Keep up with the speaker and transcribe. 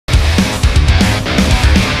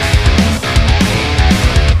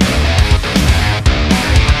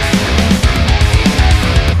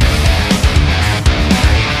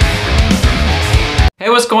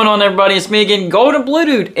going on, everybody? It's me again, Golden Blue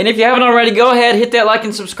Dude. And if you haven't already, go ahead, hit that like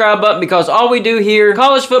and subscribe button, because all we do here,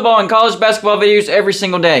 college football and college basketball videos every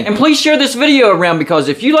single day. And please share this video around, because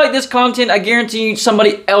if you like this content, I guarantee you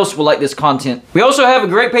somebody else will like this content. We also have a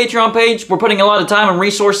great Patreon page we're putting a lot of time and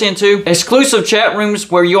resource into, exclusive chat rooms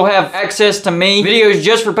where you'll have access to me, videos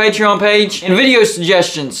just for Patreon page, and video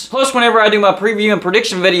suggestions. Plus, whenever I do my preview and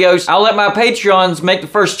prediction videos, I'll let my Patreons make the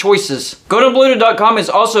first choices. GoldenBlueDude.com is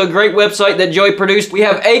also a great website that Joey produced. We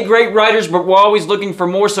have 8 great writers, but we're always looking for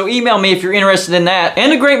more, so email me if you're interested in that.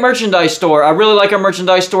 And a great merchandise store. I really like our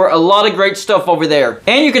merchandise store. A lot of great stuff over there.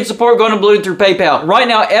 And you can support Golden Blue Dude through PayPal. Right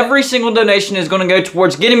now, every single donation is going to go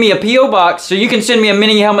towards getting me a P.O. box, so you can send me a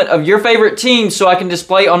mini helmet of your favorite team so I can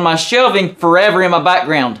display on my shelving forever in my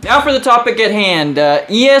background. Now for the topic at hand.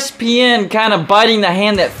 ESPN kind of biting the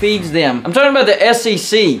hand that feeds them. I'm talking about the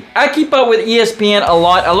SEC. I keep up with ESPN a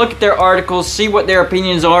lot. I look at their articles, see what their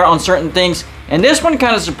opinions are on certain things. And this one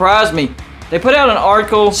kind of surprised me. They put out an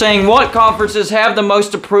article saying what conferences have the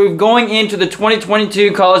most approved going into the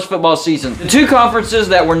 2022 college football season. The 2 conferences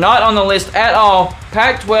that were not on the list at all,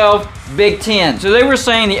 Pac-12, Big Ten. So they were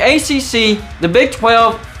saying the ACC, the Big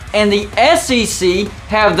 12, and the SEC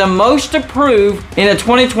have the most approved in the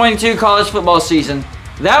 2022 college football season.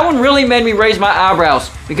 That one really made me raise my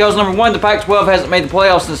eyebrows, because number 1, the Pac-12 hasn't made the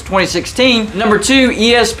playoffs since 2016. Number 2,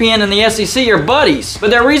 ESPN and the SEC are buddies.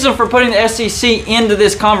 But their reason for putting the SEC into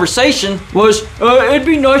this conversation was, it'd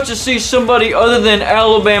be nice to see somebody other than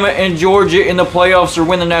Alabama and Georgia in the playoffs or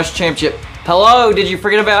win the national championship. Hello, did you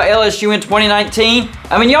forget about LSU in 2019?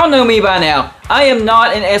 I mean, y'all know me by now. I am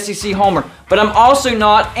not an SEC homer, but I'm also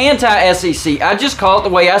not anti-SEC. I just call it the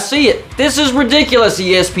way I see it. This is ridiculous,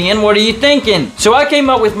 ESPN. What are you thinking? So I came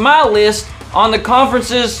up with my list on the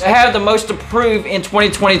conferences that have the most approved in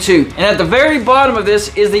 2022. And at the very bottom of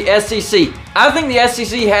this is the SEC. I think the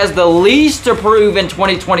SEC has the least to prove in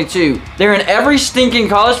 2022. They're in every stinking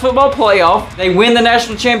college football playoff. They win the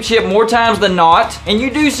national championship more times than not. And you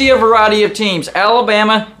do see a variety of teams.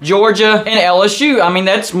 Alabama, Georgia, and LSU. I mean,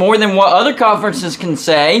 that's more than what other conferences can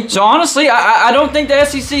say. So honestly, I don't think the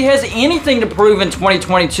SEC has anything to prove in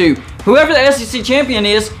 2022. Whoever the SEC champion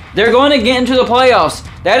is, they're going to get into the playoffs.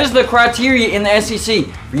 That is the criteria in the SEC.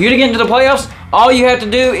 For you to get into the playoffs, all you have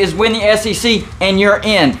to do is win the SEC and you're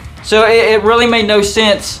in. So it really made no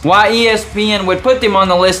sense why ESPN would put them on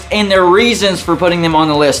the list and their reasons for putting them on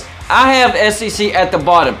the list. I have SEC at the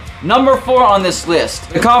bottom. Number 4 on this list.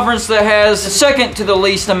 The conference that has the second to the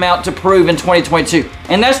least amount to prove in 2022.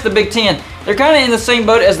 And that's the Big Ten. They're kind of in the same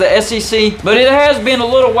boat as the SEC, but it has been a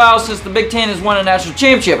little while since the Big Ten has won a national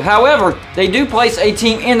championship. However, they do place a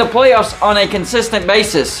team in the playoffs on a consistent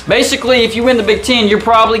basis. Basically, if you win the Big Ten, you're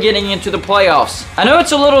probably getting into the playoffs. I know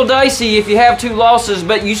it's a little dicey if you have 2 losses,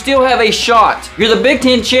 but you still have a shot. You're the Big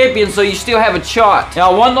Ten champion, so you still have a shot.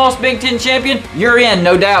 Now, 1-loss Big Ten champion, you're in,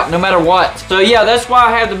 no doubt, no matter what. So yeah, that's why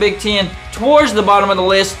I have the Big Ten towards the bottom of the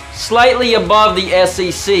list, slightly above the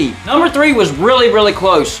SEC. Number 3 was really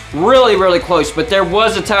close. Really close, but there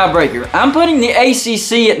was a tiebreaker. I'm putting the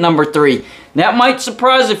ACC at number 3. That might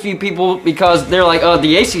surprise a few people, because they're like, oh,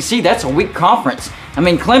 the ACC, that's a weak conference. I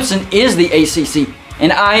mean, Clemson is the ACC.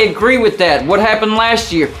 And I agree with that. What happened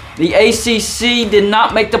last year? The ACC did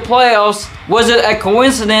not make the playoffs. Was it a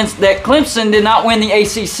coincidence that Clemson did not win the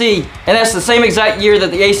ACC? And that's the same exact year that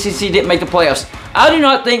the ACC didn't make the playoffs. I do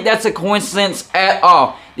not think that's a coincidence at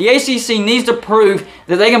all. The ACC needs to prove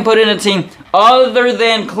that they can put in a team other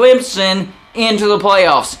than Clemson into the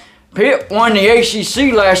playoffs. Pitt won the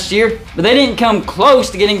ACC last year, but they didn't come close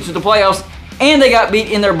to getting to the playoffs, and they got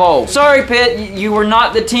beat in their bowl. Sorry, Pitt, you were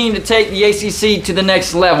not the team to take the ACC to the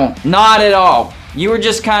next level. Not at all. You were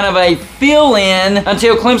just kind of a fill-in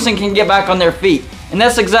until Clemson can get back on their feet. And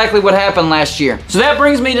that's exactly what happened last year. So that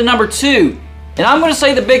brings me to number 2. And I'm going to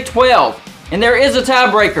say the Big 12. And there is a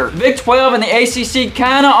tiebreaker. Big 12 and the ACC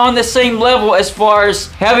kind of on the same level as far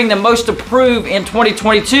as having the most to prove in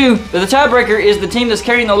 2022. But the tiebreaker is the team that's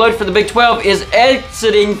carrying the load for the Big 12 is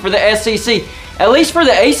exiting for the SEC. At least for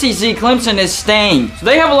the ACC, Clemson is staying. So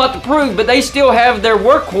they have a lot to prove, but they still have their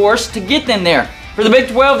workhorse to get them there. For the Big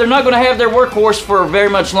 12, they're not going to have their workhorse for very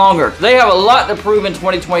much longer. They have a lot to prove in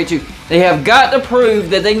 2022. They have got to prove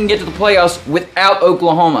that they can get to the playoffs without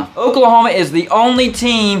Oklahoma. Oklahoma is the only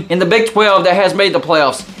team in the Big 12 that has made the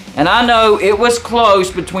playoffs. And I know it was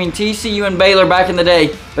close between TCU and Baylor back in the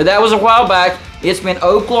day, but that was a while back. It's been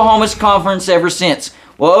Oklahoma's conference ever since.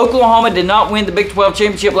 Well, Oklahoma did not win the Big 12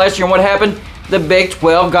 championship last year, and what happened? The Big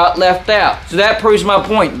 12 got left out. So that proves my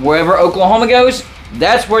point. Wherever Oklahoma goes,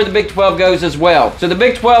 that's where the Big 12 goes as well. So the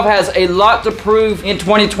Big 12 has a lot to prove in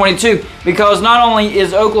 2022, because not only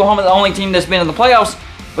is Oklahoma the only team that's been in the playoffs,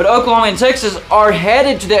 but Oklahoma and Texas are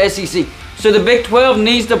headed to the SEC. So the Big 12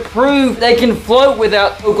 needs to prove they can float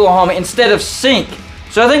without Oklahoma instead of sink.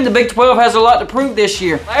 So I think the Big 12 has a lot to prove this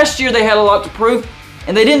year. Last year they had a lot to prove,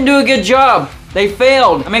 and they didn't do a good job. They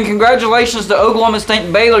failed. I mean, congratulations to Oklahoma State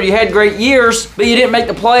and Baylor. You had great years, but you didn't make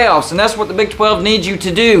the playoffs, and that's what the Big 12 needs you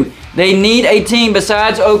to do. They need a team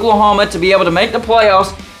besides Oklahoma to be able to make the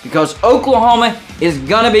playoffs, because Oklahoma is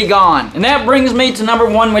going to be gone. And that brings me to number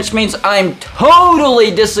 1, which means I'm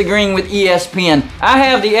totally disagreeing with ESPN. I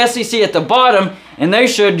have the SEC at the bottom, and they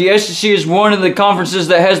showed the SEC is one of the conferences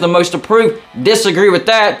that has the most to prove. Disagree with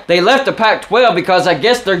that. They left the Pac-12 because I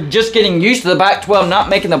guess they're just getting used to the Pac-12 not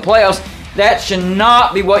making the playoffs. That should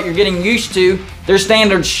not be what you're getting used to. Their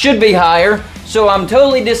standards should be higher. So I'm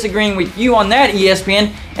totally disagreeing with you on that,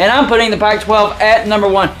 ESPN, and I'm putting the Pac-12 at number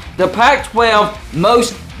 1. The Pac-12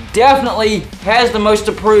 most definitely has the most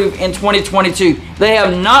to prove in 2022. They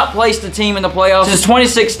have not placed a team in the playoffs since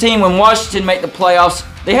 2016 when Washington made the playoffs.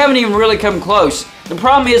 They haven't even really come close. The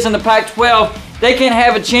problem is in the Pac-12, they can't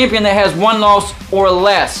have a champion that has 1 loss or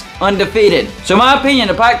less, undefeated. So in my opinion,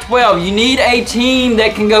 the Pac-12, you need a team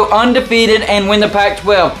that can go undefeated and win the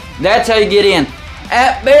Pac-12. That's how you get in.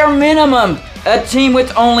 At bare minimum, a team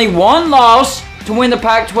with only 1 loss to win the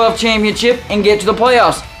Pac-12 championship and get to the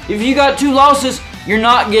playoffs. If you got 2 losses, you're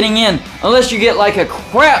not getting in unless you get like a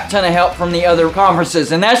crap ton of help from the other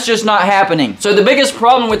conferences, and that's just not happening. So the biggest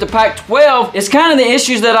problem with the Pac-12 is kind of the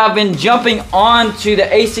issues that I've been jumping on to the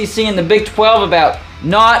ACC and the Big 12 about,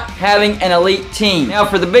 not having an elite team. Now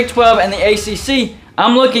for the Big 12 and the ACC,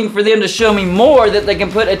 I'm looking for them to show me more that they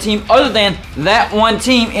can put a team other than that one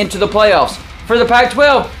team into the playoffs. For the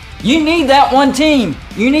Pac-12, you need that one team.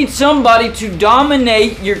 You need somebody to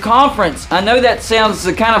dominate your conference. I know that sounds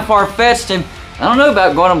kind of far-fetched, and I don't know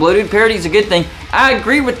about going on Blue Dude. Parity is a good thing. I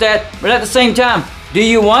agree with that, but at the same time, do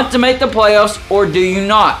you want to make the playoffs or do you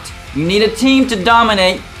not? You need a team to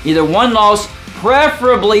dominate, either 1 loss,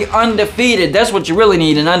 preferably undefeated. That's what you really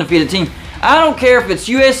need, an undefeated team. I don't care if it's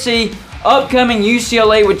USC, upcoming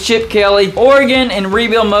UCLA with Chip Kelly, Oregon in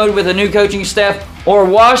rebuild mode with a new coaching staff, or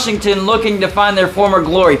Washington looking to find their former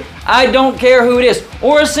glory. I don't care who it is.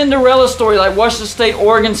 Or a Cinderella story like Washington State,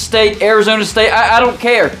 Oregon State, Arizona State. I don't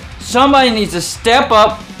care. Somebody needs to step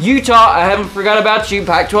up. Utah, I haven't forgot about you.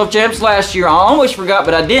 Pac-12 champs last year. I almost forgot,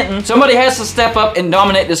 but I didn't. Somebody has to step up and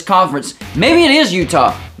dominate this conference. Maybe it is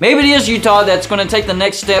Utah. Maybe it is Utah that's going to take the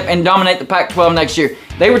next step and dominate the Pac-12 next year.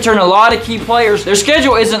 They return a lot of key players. Their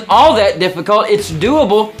schedule isn't all that difficult. It's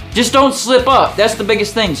doable. Just don't slip up. That's the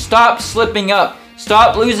biggest thing. Stop slipping up.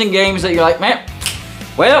 Stop losing games that you're like, man,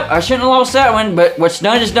 well, I shouldn't have lost that one, but what's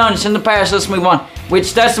done is done. It's in the past. Let's move on.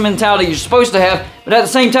 Which, that's the mentality you're supposed to have. But at the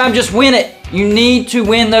same time, just win it. You need to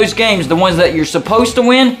win those games. The ones that you're supposed to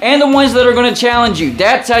win and the ones that are going to challenge you.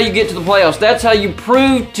 That's how you get to the playoffs. That's how you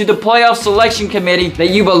prove to the playoff selection committee that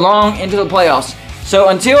you belong into the playoffs. So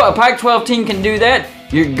until a Pac-12 team can do that,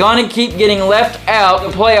 you're going to keep getting left out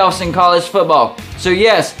of the playoffs in college football. So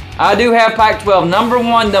yes, I do have Pac-12 number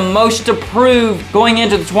 1, the most to prove going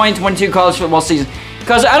into the 2022 college football season.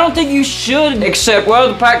 Because I don't think you should accept,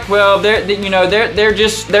 well, the Pac-12,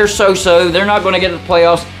 they're so-so. They're not going to get to the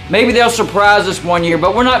playoffs. Maybe they'll surprise us one year,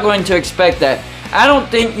 but we're not going to expect that. I don't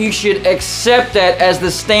think you should accept that as the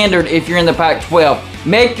standard if you're in the Pac-12.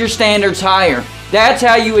 Make your standards higher. That's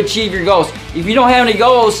how you achieve your goals. If you don't have any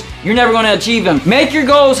goals, you're never going to achieve them. Make your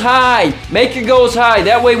goals high. Make your goals high.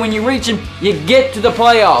 That way when you reach them, you get to the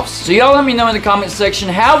playoffs. So y'all let me know in the comment section,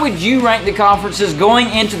 how would you rank the conferences going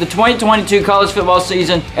into the 2022 college football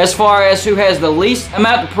season as far as who has the least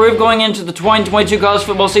amount to prove going into the 2022 college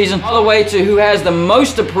football season, all the way to who has the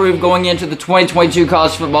most to prove going into the 2022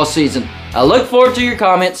 college football season. I look forward to your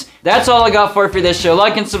comments. That's all I got for you for this show.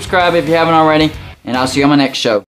 Like and subscribe if you haven't already, and I'll see you on my next show.